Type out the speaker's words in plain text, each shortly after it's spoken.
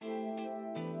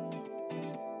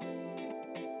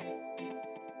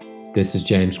This is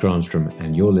James Granstrom,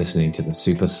 and you're listening to the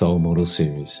Super Soul Model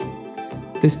series.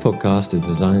 This podcast is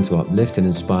designed to uplift and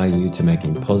inspire you to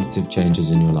making positive changes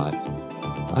in your life.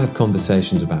 I have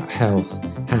conversations about health,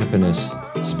 happiness,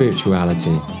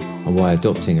 spirituality, and why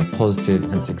adopting a positive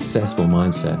and successful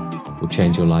mindset will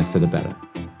change your life for the better.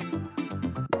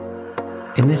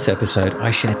 In this episode,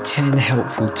 I share 10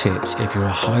 helpful tips if you're a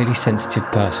highly sensitive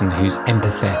person who's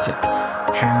empathetic,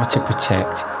 how to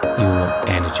protect your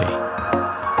energy.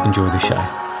 Enjoy the show.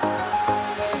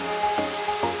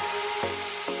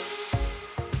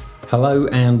 Hello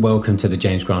and welcome to the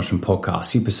James Granstrom podcast,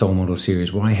 Super Soul Model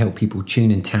series, where I help people tune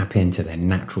and tap into their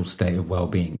natural state of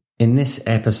well-being. In this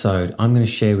episode, I'm going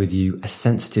to share with you a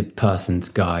sensitive person's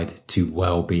guide to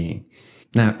well-being.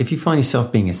 Now, if you find yourself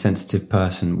being a sensitive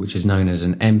person, which is known as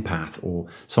an empath or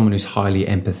someone who's highly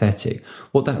empathetic,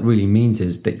 what that really means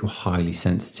is that you're highly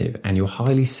sensitive, and you're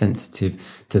highly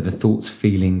sensitive to the thoughts,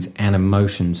 feelings, and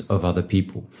emotions of other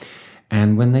people.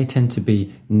 And when they tend to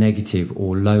be negative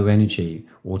or low energy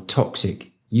or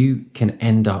toxic, you can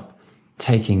end up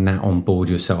taking that on board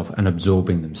yourself and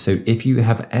absorbing them. So if you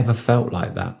have ever felt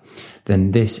like that,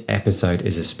 then this episode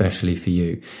is especially for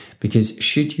you, because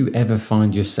should you ever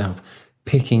find yourself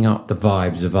picking up the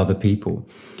vibes of other people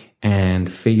and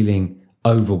feeling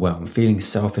overwhelmed, feeling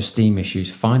self-esteem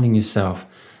issues, finding yourself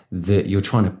that you're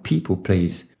trying to people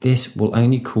please, this will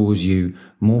only cause you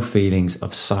more feelings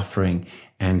of suffering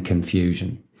and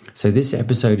confusion. So this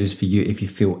episode is for you if you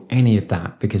feel any of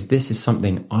that, because this is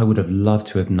something I would have loved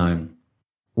to have known.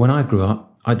 When I grew up,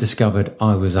 I discovered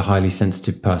I was a highly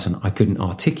sensitive person. I couldn't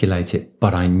articulate it,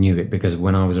 but I knew it, because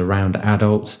when I was around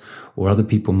adults or other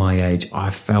people my age,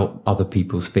 I felt other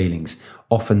people's feelings,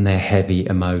 often their heavy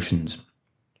emotions.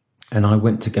 And I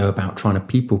went to go about trying to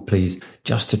people please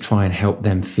just to try and help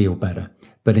them feel better.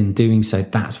 But in doing so,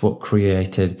 that's what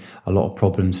created a lot of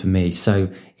problems for me. So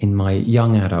in my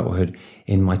young adulthood,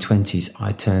 in my 20s,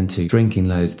 I turned to drinking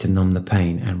loads to numb the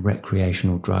pain and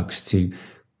recreational drugs to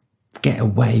get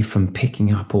away from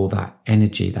picking up all that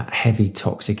energy, that heavy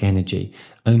toxic energy,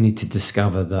 only to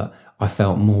discover that I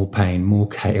felt more pain, more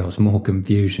chaos, more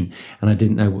confusion, and I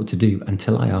didn't know what to do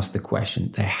until I asked the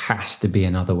question, there has to be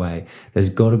another way. There's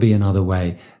got to be another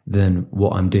way than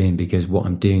what I'm doing, because what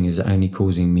I'm doing is only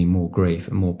causing me more grief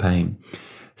and more pain.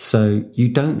 So you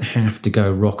don't have to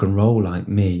go rock and roll like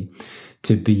me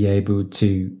to be able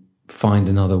to find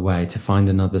another way, to find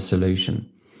another solution.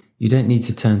 You don't need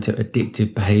to turn to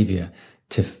addictive behavior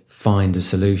to find a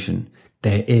solution.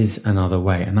 There is another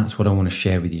way, and that's what I want to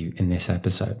share with you in this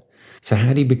episode. So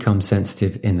how do you become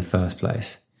sensitive in the first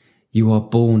place? You are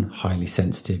born highly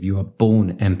sensitive. You are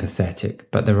born empathetic,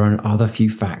 but there are other few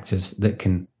factors that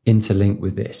can interlink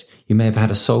with this. You may have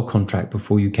had a soul contract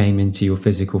before you came into your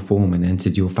physical form and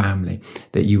entered your family,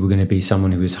 that you were going to be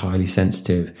someone who is highly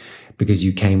sensitive because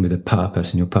you came with a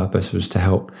purpose, and your purpose was to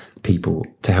help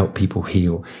people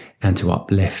heal and to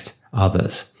uplift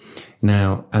others.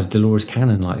 Now, as Dolores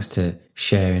Cannon likes to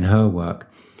share in her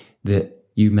work, that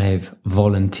you may have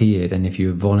volunteered, and if you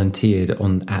have volunteered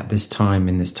at this time,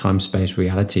 in this time-space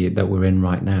reality that we're in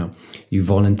right now, you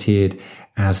volunteered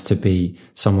as to be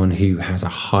someone who has a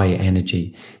high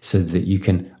energy so that you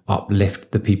can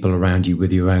uplift the people around you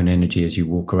with your own energy as you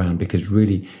walk around. Because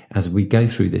really, as we go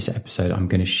through this episode, I'm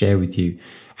going to share with you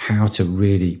how to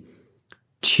really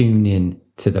tune in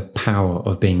to the power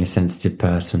of being a sensitive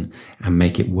person and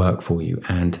make it work for you,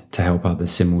 and to help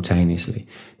others simultaneously.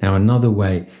 Now, another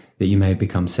way that you may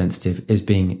become sensitive is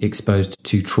being exposed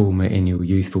to trauma in your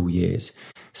youthful years.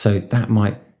 So that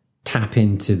might tap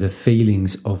into the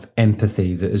feelings of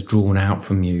empathy that is drawn out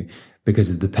from you because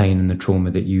of the pain and the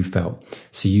trauma that you felt.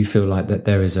 So you feel like that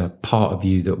there is a part of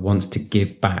you that wants to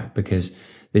give back, because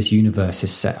this universe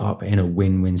is set up in a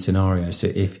win-win scenario.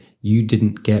 So if you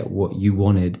didn't get what you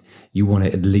want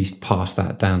to at least pass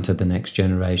that down to the next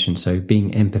generation. So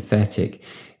being empathetic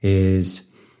is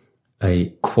a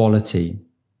quality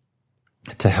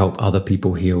to help other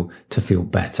people heal, to feel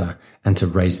better, and to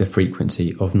raise the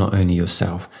frequency of not only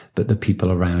yourself, but the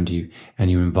people around you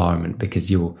and your environment. Because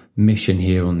your mission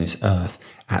here on this earth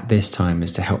at this time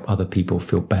is to help other people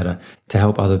feel better, to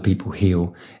help other people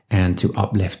heal, and to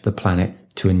uplift the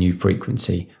planet to a new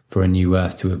frequency for a new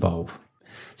earth to evolve.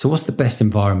 So what's the best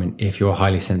environment if you're a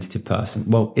highly sensitive person?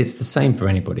 Well, it's the same for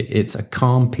anybody. It's a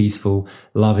calm, peaceful,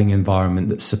 loving environment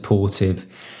that's supportive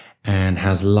and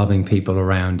has loving people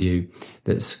around you,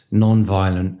 that's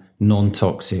non-violent,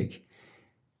 non-toxic,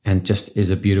 and just is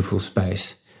a beautiful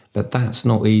space. But that's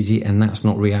not easy, and that's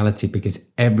not reality, because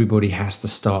everybody has to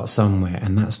start somewhere,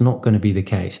 and that's not going to be the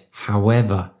case.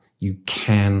 However, you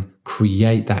can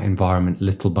create that environment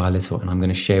little by little, and I'm going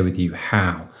to share with you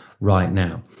how right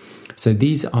now. So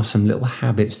these are some little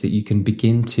habits that you can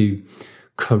begin to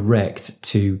correct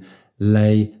to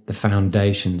lay the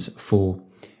foundations for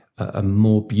a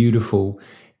more beautiful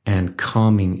and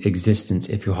calming existence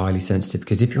if you're highly sensitive.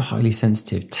 Because if you're highly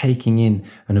sensitive, taking in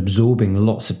and absorbing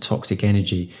lots of toxic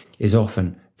energy is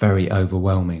often very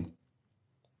overwhelming.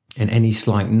 And any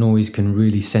slight noise can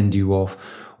really send you off,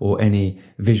 or any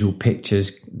visual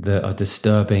pictures that are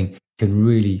disturbing can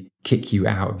really kick you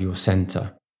out of your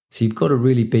center. So you've got to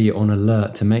really be on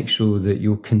alert to make sure that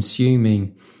you're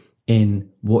consuming in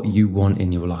what you want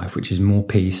in your life, which is more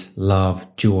peace,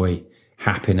 love, joy,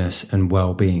 happiness, and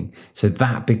well-being. So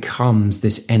that becomes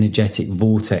this energetic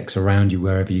vortex around you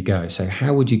wherever you go. So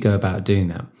how would you go about doing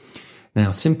that?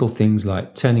 Now, simple things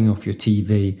like turning off your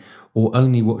TV or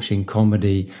only watching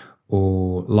comedy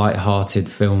or light-hearted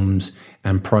films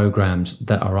and programs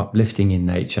that are uplifting in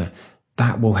nature,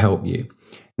 that will help you.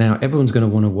 Now, everyone's going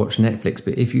to want to watch Netflix,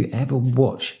 but if you ever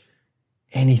watch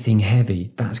anything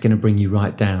heavy, that's going to bring you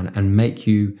right down and make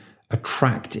you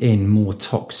attract in more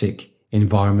toxic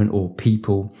environment or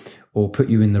people, or put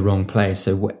you in the wrong place.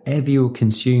 So whatever you're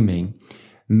consuming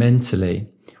mentally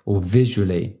or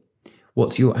visually,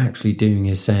 what you're actually doing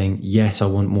is saying, yes, I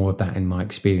want more of that in my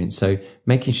experience. So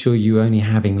making sure you're only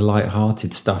having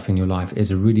light-hearted stuff in your life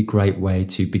is a really great way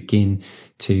to begin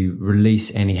to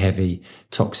release any heavy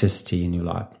toxicity in your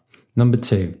life. Number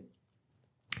 2,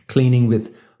 cleaning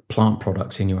with plant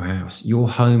products in your house. Your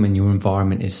home and your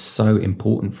environment is so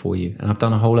important for you. And I've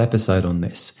done a whole episode on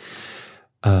this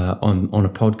on a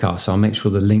podcast, so I'll make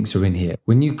sure the links are in here.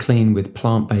 When you clean with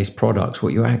plant-based products,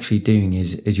 what you're actually doing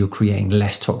is you're creating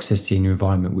less toxicity in your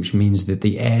environment, which means that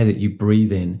the air that you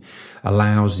breathe in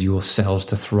allows your cells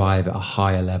to thrive at a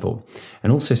higher level.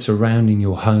 And also surrounding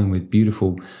your home with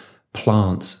beautiful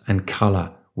plants and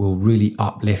color will really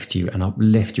uplift you and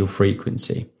uplift your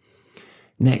frequency.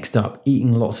 Next up,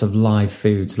 eating lots of live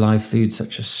foods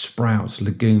such as sprouts,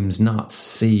 legumes, nuts,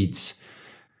 seeds,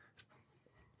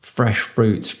 fresh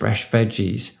fruits, fresh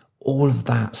veggies. All of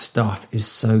that stuff is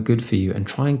so good for you, and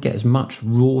try and get as much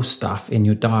raw stuff in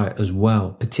your diet as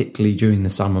well, particularly during the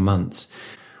summer months.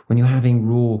 When you're having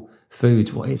raw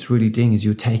foods, what it's really doing is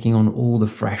you're taking on all the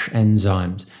fresh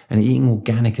enzymes, and eating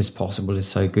organic as possible is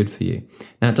so good for you.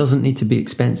 Now, it doesn't need to be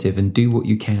expensive, and do what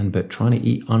you can, but trying to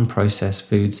eat unprocessed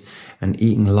foods and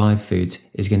eating live foods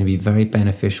is going to be very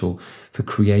beneficial for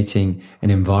creating an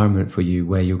environment for you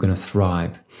where you're going to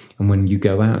thrive. And when you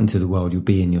go out into the world, you'll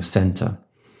be in your center.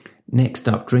 Next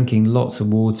up, drinking lots of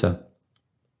water.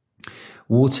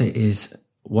 Water is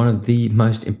one of the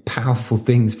most powerful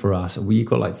things for us. We've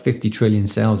got like 50 trillion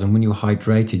cells, and when you're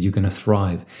hydrated, you're going to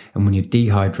thrive. And when you're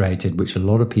dehydrated, which a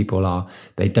lot of people are,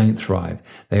 they don't thrive.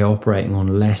 They're operating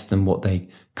on less than what they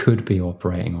could be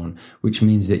operating on, which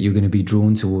means that you're going to be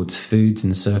drawn towards foods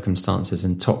and circumstances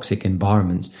and toxic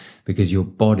environments because your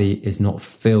body is not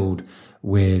filled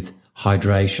with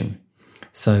hydration.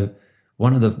 So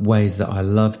one of the ways that I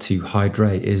love to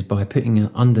hydrate is by putting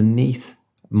it underneath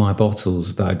my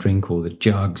bottles that I drink, or the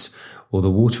jugs, or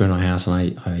the water in our house,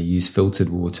 and I use filtered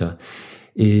water,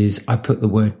 is I put the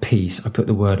word peace, I put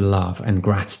the word love and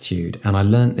gratitude. And I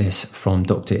learned this from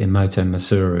Dr. Emoto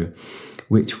Masuru,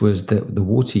 which was that the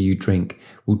water you drink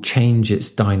will change its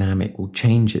dynamic, will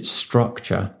change its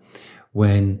structure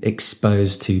when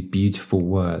exposed to beautiful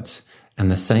words. And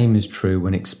the same is true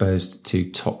when exposed to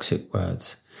toxic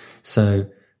words. So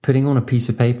putting on a piece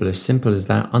of paper as simple as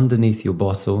that underneath your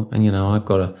bottle. And, I've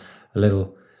got a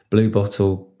little blue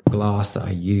bottle glass that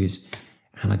I use,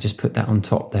 and I just put that on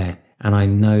top there. And I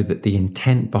know that the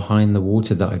intent behind the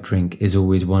water that I drink is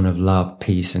always one of love,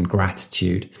 peace, and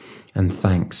gratitude and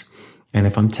thanks. And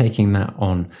if I'm taking that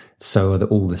on, so are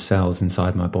all the cells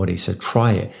inside my body. So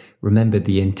try it. Remember,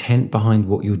 the intent behind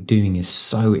what you're doing is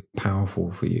so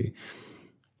powerful for you.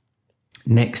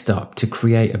 Next up, to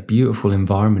create a beautiful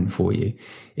environment for you,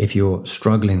 if you're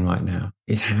struggling right now,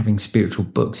 is having spiritual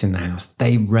books in the house.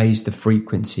 They raise the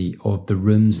frequency of the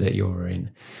rooms that you're in.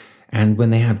 And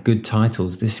when they have good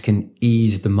titles, this can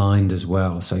ease the mind as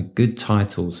well. So good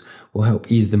titles will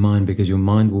help ease the mind because your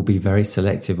mind will be very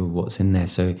selective of what's in there.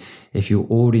 So if you're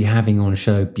already having on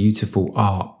show beautiful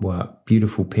artwork,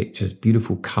 beautiful pictures,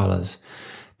 beautiful colors,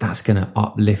 that's going to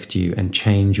uplift you and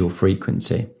change your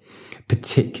frequency,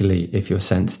 particularly if you're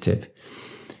sensitive.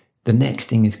 The next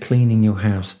thing is cleaning your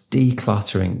house,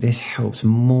 decluttering. This helps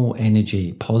more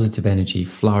energy, positive energy,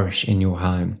 flourish in your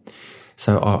home.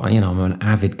 So, I'm an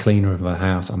avid cleaner of a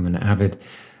house. I'm an avid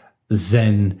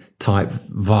Zen type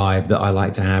vibe that I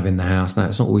like to have in the house. Now,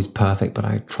 it's not always perfect, but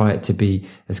I try it to be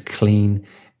as clean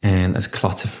and as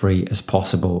clutter-free as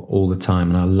possible all the time.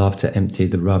 And I love to empty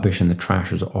the rubbish and the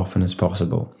trash as often as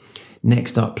possible.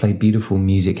 Next up, play beautiful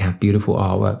music, have beautiful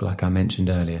artwork like I mentioned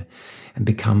earlier, and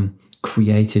become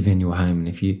creative in your home.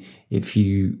 And if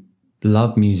you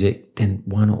love music, then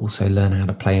why not also learn how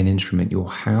to play an instrument? Your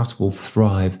house will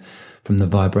thrive from the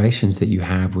vibrations that you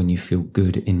have when you feel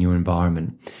good in your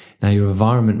environment. Now, your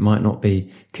environment might not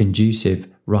be conducive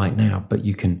right now, but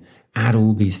you can add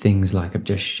all these things like I've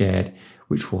just shared,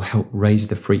 which will help raise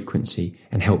the frequency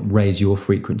and help raise your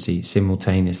frequency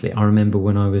simultaneously. I remember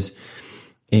when I was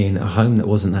in a home that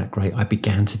wasn't that great, I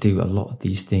began to do a lot of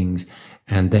these things,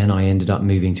 and then I ended up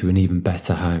moving to an even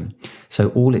better home. So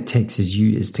all it takes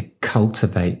is to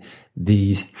cultivate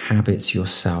these habits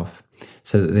yourself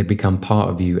so that they become part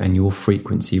of you and your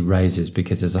frequency raises,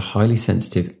 because as a highly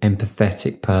sensitive,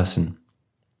 empathetic person,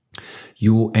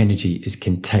 your energy is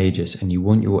contagious, and you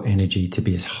want your energy to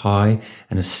be as high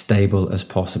and as stable as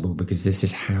possible, because this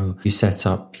is how you set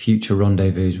up future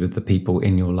rendezvous with the people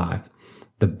in your life.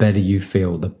 The better you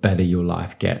feel, the better your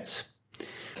life gets.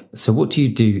 So what do you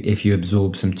do if you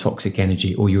absorb some toxic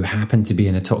energy, or you happen to be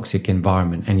in a toxic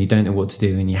environment and you don't know what to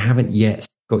do and you haven't yet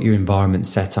got your environment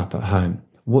set up at home?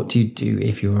 What do you do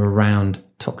if you're around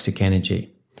toxic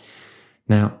energy?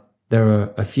 Now, there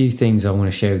are a few things I want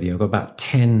to share with you. I've got about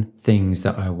 10 things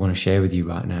that I want to share with you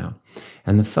right now.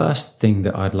 And the first thing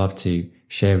that I'd love to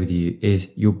share with you is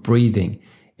your breathing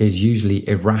is usually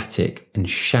erratic and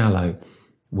shallow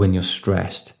when you're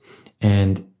stressed.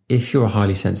 And if you're a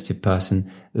highly sensitive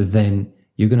person, then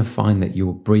you're going to find that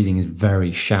your breathing is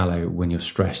very shallow when you're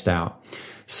stressed out.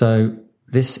 So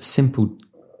this simple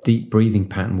deep breathing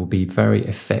pattern will be very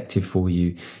effective for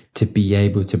you to be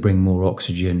able to bring more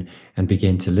oxygen and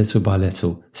begin to little by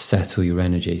little settle your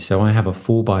energy. So I have a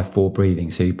 4x4 breathing.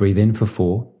 So you breathe in for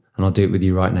 4, and I'll do it with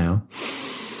you right now.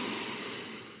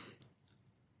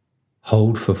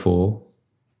 Hold for 4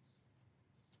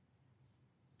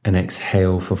 and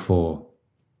exhale for 4.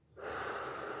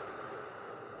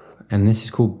 And this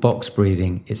is called box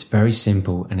breathing. It's very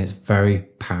simple and it's very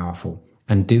powerful.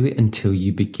 And do it until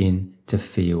you begin to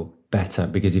feel better.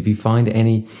 Because if you find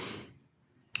any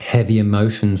heavy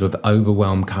emotions of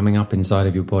overwhelm coming up inside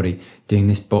of your body, doing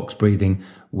this box breathing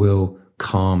will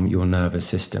calm your nervous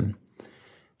system.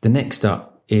 The next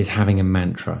up is having a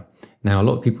mantra. Now, a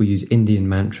lot of people use Indian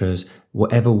mantras,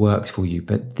 whatever works for you,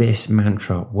 but this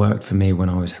mantra worked for me when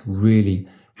I was really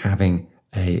having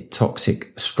a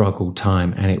toxic struggle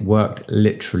time, and it worked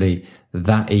literally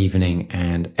that evening,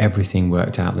 and everything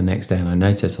worked out the next day. And I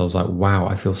noticed, I was like, wow,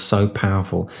 I feel so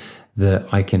powerful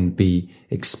that I can be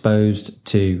exposed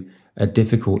to a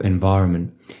difficult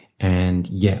environment, and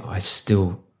yet I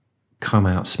still come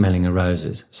out smelling of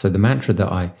roses. So the mantra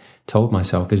that I told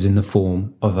myself is in the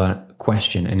form of a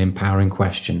question, an empowering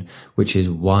question, which is,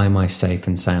 why am I safe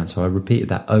and sound? So I repeated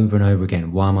that over and over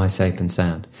again. Why am I safe and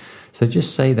sound? So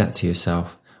just say that to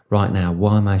yourself right now.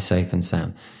 Why am I safe and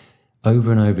sound?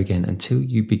 Over and over again until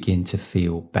you begin to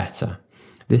feel better.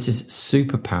 This is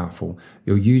super powerful.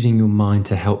 You're using your mind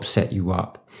to help set you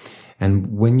up.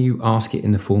 And when you ask it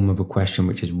in the form of a question,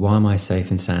 which is, why am I safe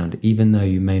and sound? Even though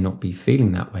you may not be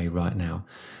feeling that way right now,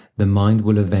 the mind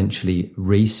will eventually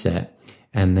reset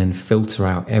and then filter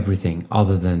out everything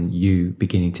other than you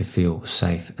beginning to feel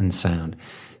safe and sound.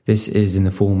 This is in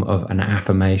the form of an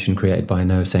affirmation created by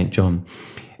Noah St. John.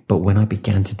 But when I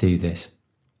began to do this,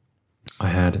 I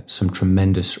had some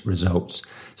tremendous results.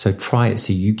 So try it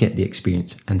so you get the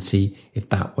experience and see if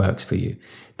that works for you.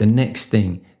 The next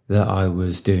thing that I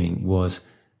was doing was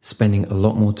spending a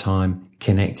lot more time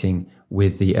connecting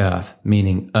with the earth,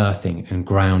 meaning earthing and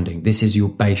grounding. This is your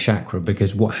base chakra,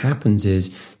 because what happens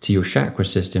is to your chakra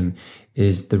system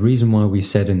is the reason why we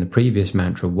said in the previous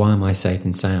mantra, why am I safe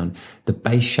and sound? The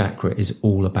base chakra is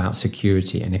all about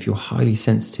security. And if you're highly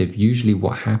sensitive, usually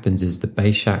what happens is the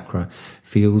base chakra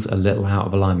feels a little out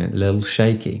of alignment, a little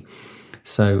shaky.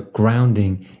 So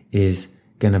grounding is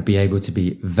going to be able to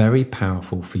be very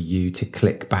powerful for you to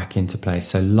click back into place.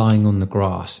 So lying on the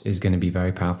grass is going to be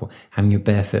very powerful. Having your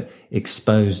bare foot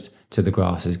exposed to the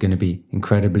grass is going to be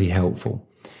incredibly helpful.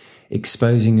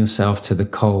 Exposing yourself to the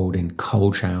cold in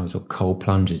cold showers or cold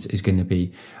plunges is going to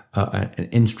be an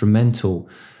instrumental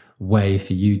way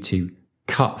for you to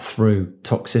cut through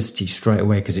toxicity straight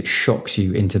away, because it shocks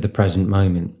you into the present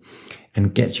moment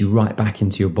and gets you right back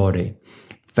into your body.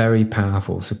 very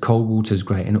powerful. So cold water is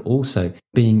great. And also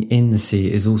being in the sea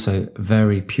is also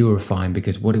very purifying,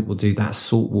 because what it will do, that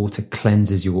salt water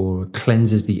cleanses your aura,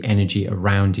 cleanses the energy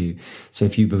around you. So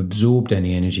if you've absorbed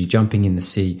any energy, jumping in the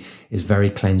sea is very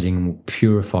cleansing and will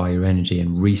purify your energy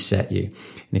and reset you.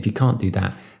 And if you can't do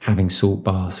that, having salt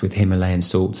baths with Himalayan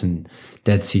salts and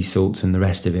Dead Sea salts and the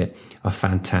rest of it are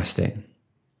fantastic.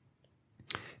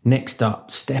 Next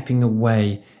up, stepping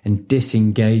away and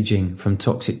disengaging from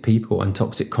toxic people and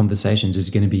toxic conversations is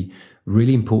going to be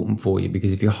really important for you,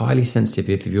 because if you're highly sensitive,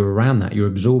 if you're around that, you're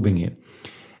absorbing it.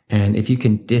 And if you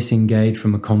can disengage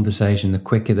from a conversation, the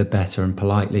quicker the better, and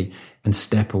politely, and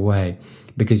step away,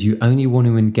 because you only want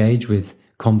to engage with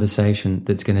conversation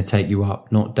that's going to take you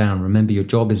up, not down. Remember, your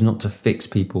job is not to fix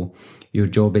people. Your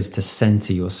job is to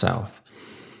center yourself.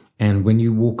 And when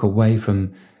you walk away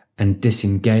from and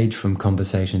disengage from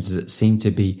conversations that seem to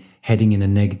be heading in a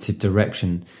negative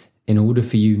direction, in order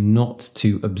for you not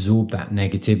to absorb that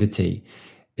negativity,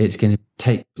 it's going to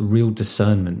take real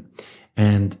discernment.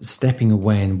 And stepping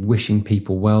away and wishing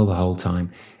people well the whole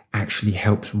time actually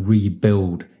helps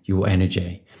rebuild your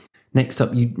energy. Next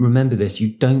up, you remember this, you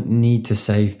don't need to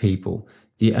save people.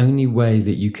 The only way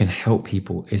that you can help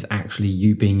people is actually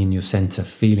you being in your center,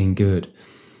 feeling good.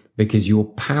 Because your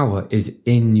power is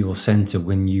in your center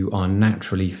when you are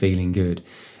naturally feeling good.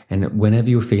 And whenever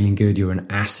you're feeling good, you're an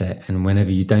asset. And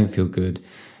whenever you don't feel good,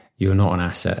 you're not an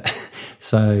asset.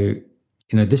 So,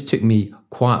 this took me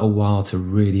quite a while to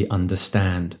really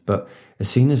understand. But as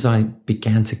soon as I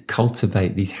began to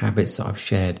cultivate these habits that I've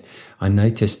shared, I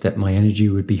noticed that my energy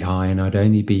would be high, and I'd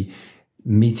only be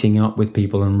meeting up with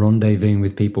people and rendezvousing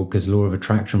with people, because law of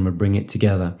attraction would bring it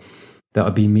together, that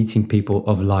I'd be meeting people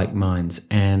of like minds,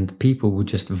 and people would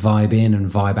just vibe in and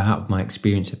vibe out of my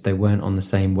experience if they weren't on the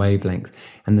same wavelength.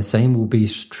 And the same will be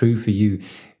true for you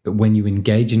when you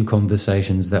engage in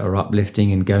conversations that are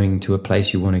uplifting and going to a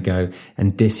place you want to go,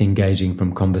 and disengaging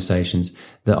from conversations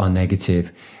that are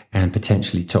negative and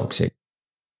potentially toxic.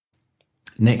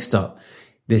 Next up,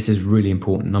 this is really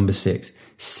important. Number 6,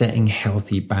 setting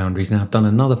healthy boundaries. Now, I've done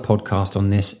another podcast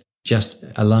on this just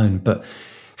alone, but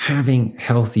having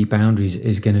healthy boundaries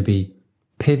is going to be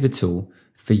pivotal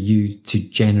for you to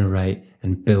generate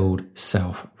and build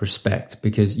self-respect,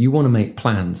 because you want to make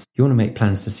plans. You want to make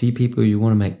plans to see people. You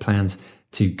want to make plans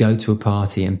to go to a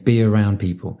party and be around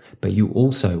people, but you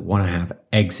also want to have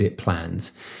exit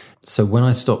plans. So when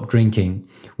I stopped drinking,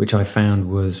 which I found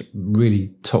was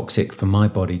really toxic for my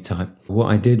body type, what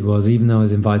I did was, even though I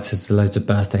was invited to loads of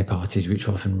birthday parties, which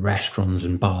were often restaurants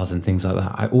and bars and things like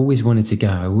that, I always wanted to go.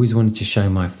 I always wanted to show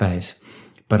my face.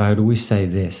 But I would always say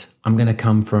this: I'm going to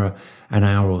come for an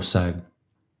hour or so,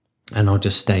 and I'll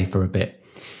just stay for a bit.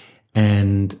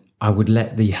 And I would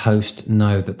let the host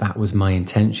know that that was my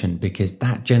intention, because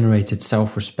that generated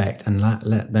self-respect, and that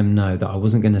let them know that I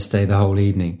wasn't going to stay the whole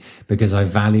evening, because I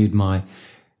valued my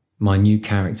new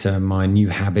character, my new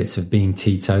habits of being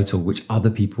teetotal, which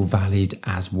other people valued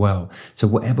as well. So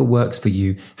whatever works for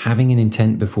you, having an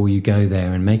intent before you go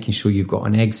there and making sure you've got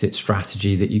an exit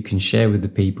strategy that you can share with the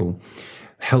people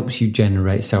helps you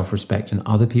generate self-respect, and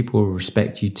other people will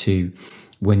respect you too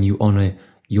when you honor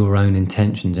your own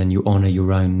intentions and you honor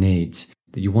your own needs.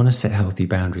 That you want to set healthy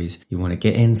boundaries. You want to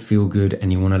get in, feel good,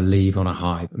 and you want to leave on a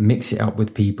high. Mix it up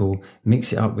with people,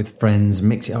 mix it up with friends,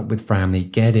 mix it up with family,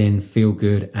 get in, feel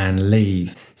good, and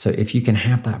leave. So if you can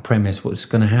have that premise, what's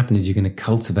going to happen is you're going to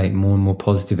cultivate more and more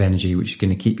positive energy, which is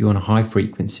going to keep you on a high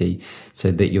frequency, so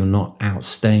that you're not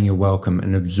outstaying your welcome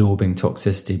and absorbing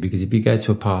toxicity. Because if you go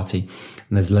to a party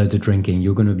and there's loads of drinking,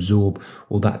 you're going to absorb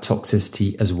all that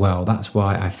toxicity as well. That's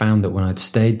why I found that when I'd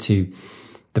stayed to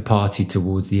the party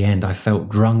towards the end, I felt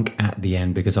drunk at the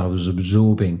end, because I was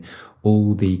absorbing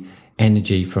all the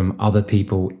energy from other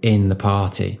people in the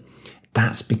party.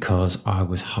 That's because I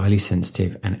was highly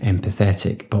sensitive and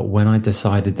empathetic. But when I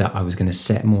decided that I was going to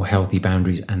set more healthy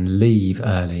boundaries and leave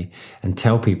early and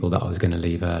tell people that I was going to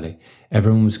leave early,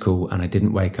 everyone was cool, and I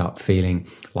didn't wake up feeling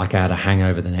like I had a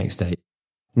hangover the next day.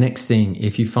 Next thing,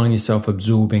 if you find yourself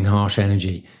absorbing harsh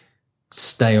energy,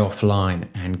 stay offline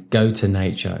and go to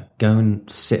nature. Go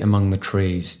and sit among the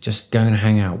trees. Just go and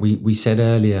hang out. We said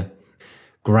earlier,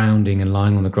 grounding and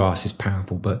lying on the grass is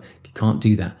powerful, but if you can't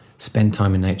do that, spend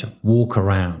time in nature. Walk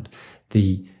around.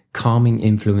 The calming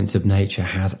influence of nature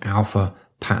has alpha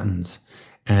patterns,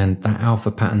 and that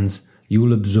alpha patterns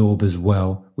you'll absorb as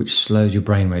well, which slows your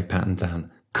brainwave patterns down,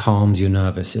 calms your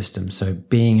nervous system. So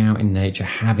being out in nature,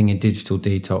 having a digital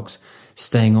detox,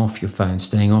 staying off your phone,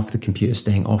 staying off the computer,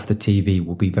 staying off the TV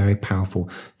will be very powerful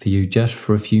for you, just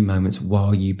for a few moments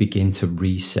while you begin to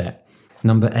reset.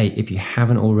 Number 8, if you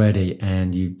haven't already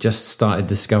and you've just started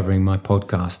discovering my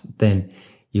podcast, then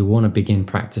you want to begin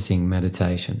practicing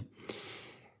meditation.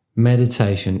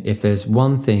 Meditation, if there's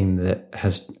one thing that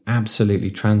has absolutely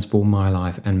transformed my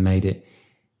life and made it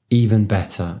even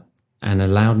better and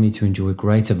allowed me to enjoy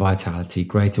greater vitality,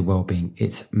 greater well-being,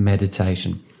 it's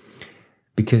meditation.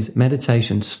 Because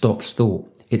meditation stops thought,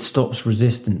 it stops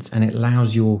resistance, and it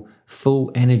allows your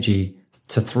full energy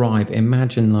to thrive.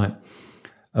 Imagine like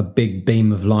a big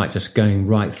beam of light just going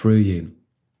right through you.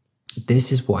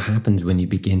 This is what happens when you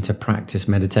begin to practice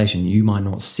meditation. You might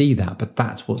not see that, but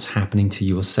that's what's happening to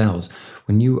your cells.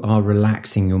 When you are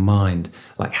relaxing your mind,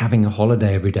 like having a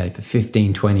holiday every day for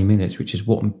 15, 20 minutes, which is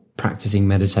what practicing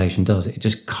meditation does. It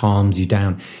just calms you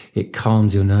down. It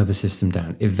calms your nervous system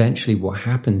down. Eventually what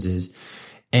happens is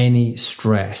any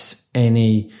stress,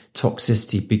 any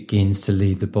toxicity begins to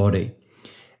leave the body.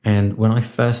 And when I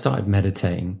first started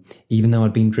meditating, even though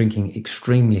I'd been drinking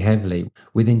extremely heavily,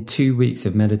 within 2 weeks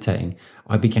of meditating,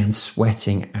 I began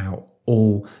sweating out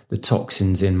all the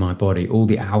toxins in my body, all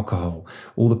the alcohol,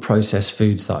 all the processed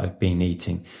foods that I'd been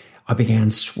eating. I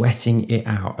began sweating it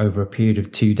out over a period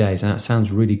of 2 days. And that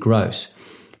sounds really gross,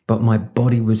 but my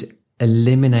body was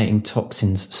eliminating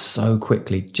toxins so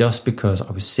quickly just because I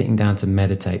was sitting down to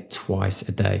meditate twice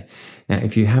a day. Now,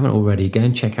 if you haven't already, go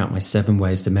and check out my 7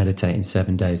 ways to meditate in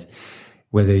 7 days.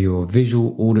 Whether you're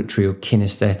visual, auditory, or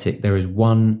kinesthetic, there is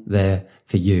one there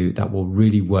for you that will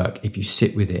really work if you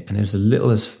sit with it. And as little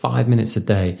as 5 minutes a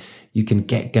day, you can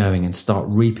get going and start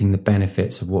reaping the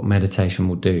benefits of what meditation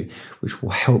will do, which will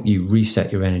help you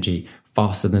reset your energy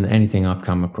faster than anything I've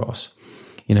come across.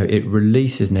 You know, it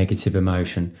releases negative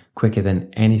emotion quicker than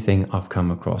anything I've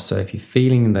come across. So if you're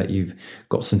feeling that you've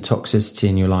got some toxicity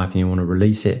in your life and you want to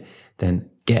release it, then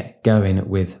get going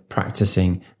with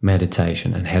practicing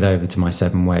meditation and head over to my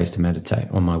 7 ways to meditate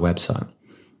on my website.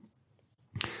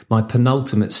 My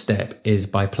penultimate step is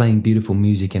by playing beautiful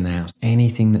music in the house.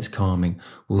 Anything that's calming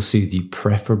will soothe you,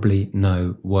 preferably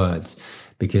no words,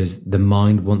 because the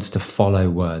mind wants to follow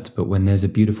words. But when there's a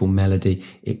beautiful melody,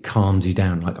 it calms you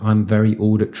down. Like, I'm very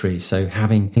auditory, so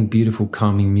having beautiful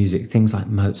calming music, things like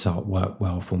Mozart work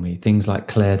well for me. Things like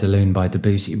Clair de Lune by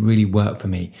Debussy really work for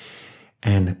me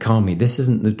and calm me. This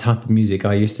isn't the type of music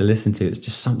I used to listen to. It's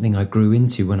just something I grew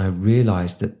into when I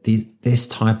realized that this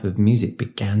type of music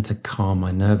began to calm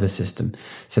my nervous system.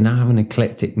 So now I have an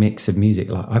eclectic mix of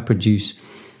music. Like, I produce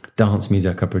dance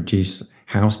music, I produce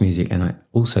house music, and I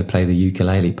also play the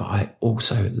ukulele, but I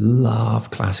also love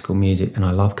classical music and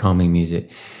I love calming music.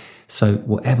 So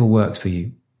whatever works for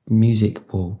you,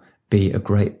 music will be a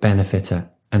great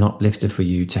benefiter and uplifter for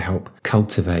you to help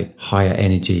cultivate higher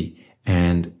energy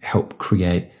and help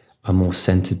create a more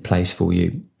centered place for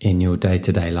you in your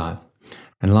day-to-day life.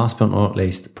 And last but not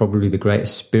least, probably the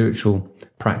greatest spiritual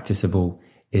practice of all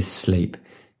is sleep.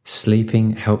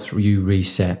 Sleeping helps you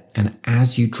reset. And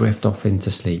as you drift off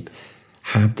into sleep,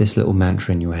 have this little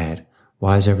mantra in your head.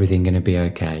 Why is everything going to be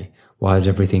okay? Why is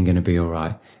everything going to be all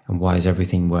right? And why is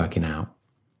everything working out?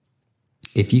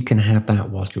 If you can have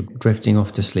that whilst you're drifting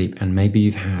off to sleep, and maybe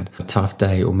you've had a tough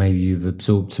day or maybe you've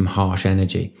absorbed some harsh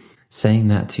energy, saying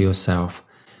that to yourself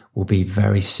will be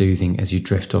very soothing as you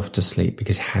drift off to sleep,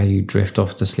 because how you drift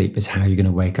off to sleep is how you're going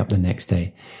to wake up the next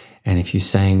day. And if you're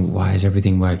saying, why is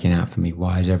everything working out for me?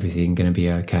 Why is everything going to be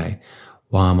okay?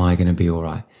 Why am I going to be all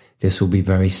right? This will be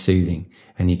very soothing,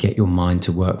 and you get your mind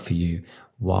to work for you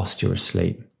whilst you're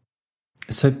asleep.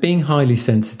 So being highly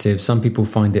sensitive, some people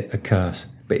find it a curse,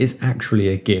 but it's actually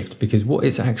a gift, because what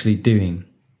it's actually doing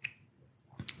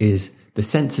is the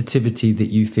sensitivity that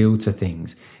you feel to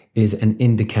things is an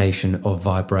indication of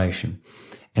vibration,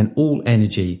 and all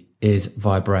energy is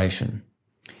vibration.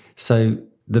 So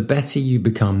the better you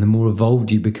become, the more evolved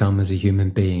you become as a human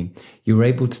being, you're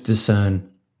able to discern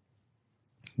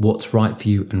what's right for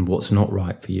you and what's not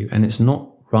right for you. And it's not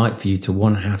right for you to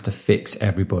want to have to fix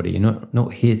everybody. You're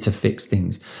not here to fix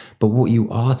things. But what you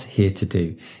are here to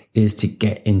do is to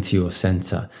get into your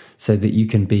center so that you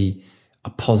can be a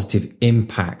positive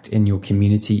impact in your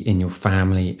community, in your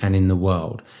family, and in the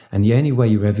world. And the only way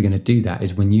you're ever going to do that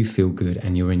is when you feel good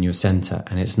and you're in your center.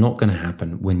 And it's not going to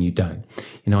happen when you don't.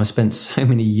 You know, I spent so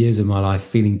many years of my life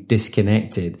feeling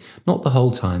disconnected, not the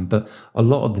whole time, but a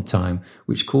lot of the time,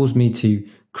 which caused me to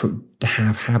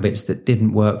have habits that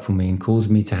didn't work for me and caused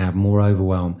me to have more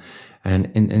overwhelm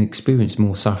and experience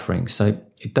more suffering. So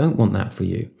you don't want that for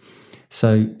you.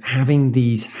 So having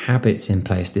these habits in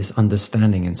place, this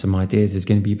understanding and some ideas is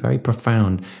going to be very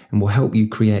profound and will help you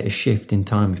create a shift in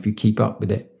time if you keep up with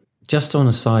it. Just on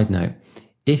a side note,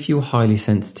 if you're highly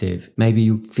sensitive, maybe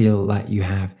you feel like you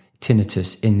have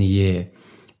tinnitus in the ear.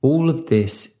 All of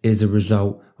this is a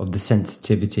result of the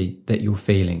sensitivity that you're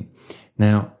feeling.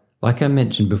 Now, Like I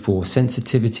mentioned before,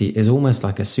 sensitivity is almost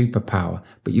like a superpower,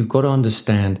 but you've got to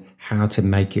understand how to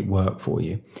make it work for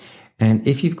you. And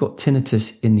if you've got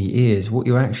tinnitus in the ears, what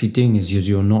you're actually doing is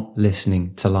you're not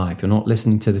listening to life. You're not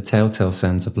listening to the telltale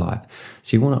signs of life.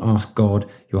 So you want to ask God,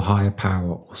 your higher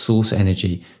power or source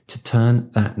energy, to turn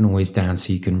that noise down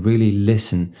so you can really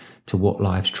listen to what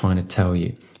life's trying to tell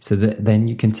you, so that then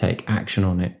you can take action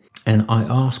on it. And I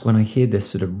ask, when I hear this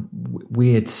sort of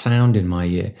weird sound in my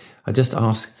ear, I just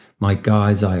ask my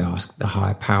guides, I ask the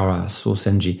higher power, source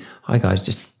energy, hi guys,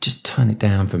 just turn it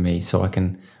down for me so I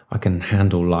can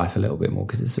handle life a little bit more,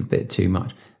 because it's a bit too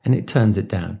much. And it turns it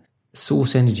down.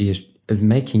 Source energy is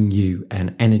making you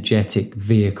an energetic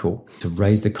vehicle to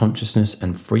raise the consciousness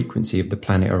and frequency of the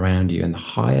planet around you, and the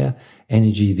higher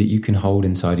energy that you can hold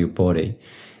inside your body.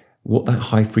 What that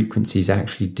high frequency is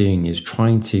actually doing is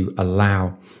trying to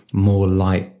allow more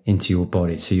light into your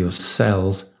body, so your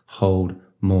cells hold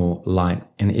more light.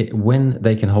 And when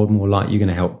they can hold more light, you're going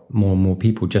to help more and more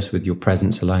people just with your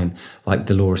presence alone. Like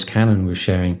Dolores Cannon was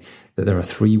sharing, that there are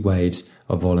 3 waves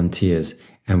of volunteers,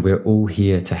 and we're all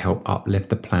here to help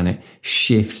uplift the planet,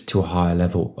 shift to a higher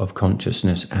level of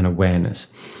consciousness and awareness.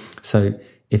 So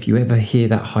if you ever hear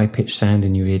that high-pitched sound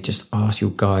in your ear, just ask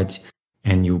your guides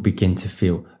and you'll begin to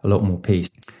feel a lot more peace.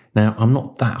 Now, I'm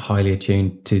not that highly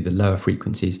attuned to the lower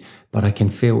frequencies, but I can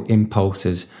feel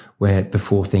impulses where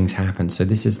before things happen. So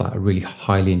this is like a really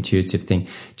highly intuitive thing.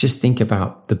 Just think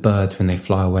about the birds when they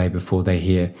fly away before they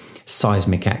hear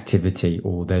seismic activity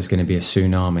or there's going to be a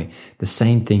tsunami. The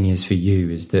same thing is for you,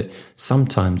 is that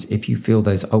sometimes if you feel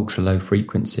those ultra low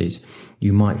frequencies,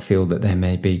 you might feel that there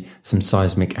may be some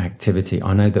seismic activity.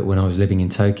 I know that when I was living in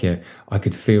Tokyo, I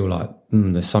could feel like,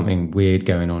 there's something weird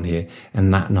going on here.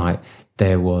 And that night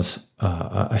there was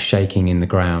a shaking in the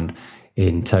ground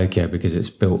in Tokyo, because it's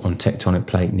built on tectonic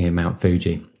plate near Mount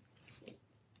Fuji.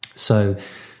 So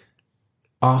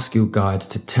ask your guides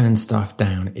to turn stuff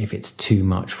down if it's too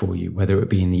much for you, whether it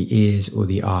be in the ears or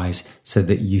the eyes, so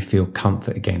that you feel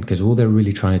comfort again, because all they're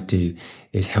really trying to do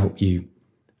is help you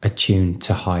attune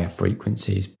to higher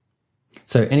frequencies.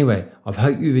 So anyway, I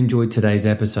hope you've enjoyed today's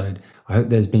episode. I hope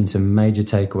there's been some major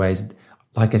takeaways.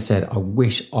 Like I said, I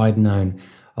wish I'd known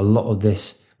a lot of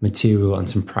this material and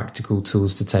some practical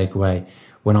tools to take away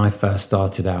when I first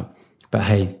started out. But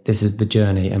hey, this is the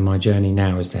journey, and my journey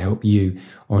now is to help you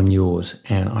on yours.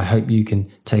 And I hope you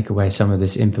can take away some of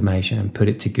this information and put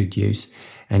it to good use,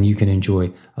 and you can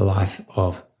enjoy a life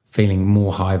of feeling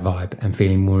more high vibe and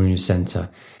feeling more in your center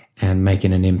and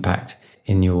making an impact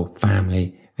in your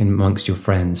family, amongst your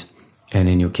friends, and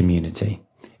in your community.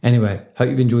 Anyway, hope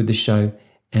you've enjoyed the show.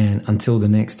 And until the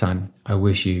next time, I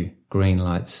wish you green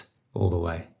lights all the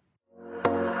way.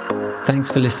 Thanks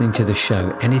for listening to the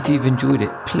show. And if you've enjoyed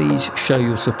it, please show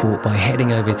your support by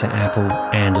heading over to Apple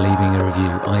and leaving a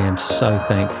review. I am so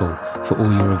thankful for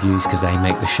all your reviews, because they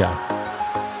make the show.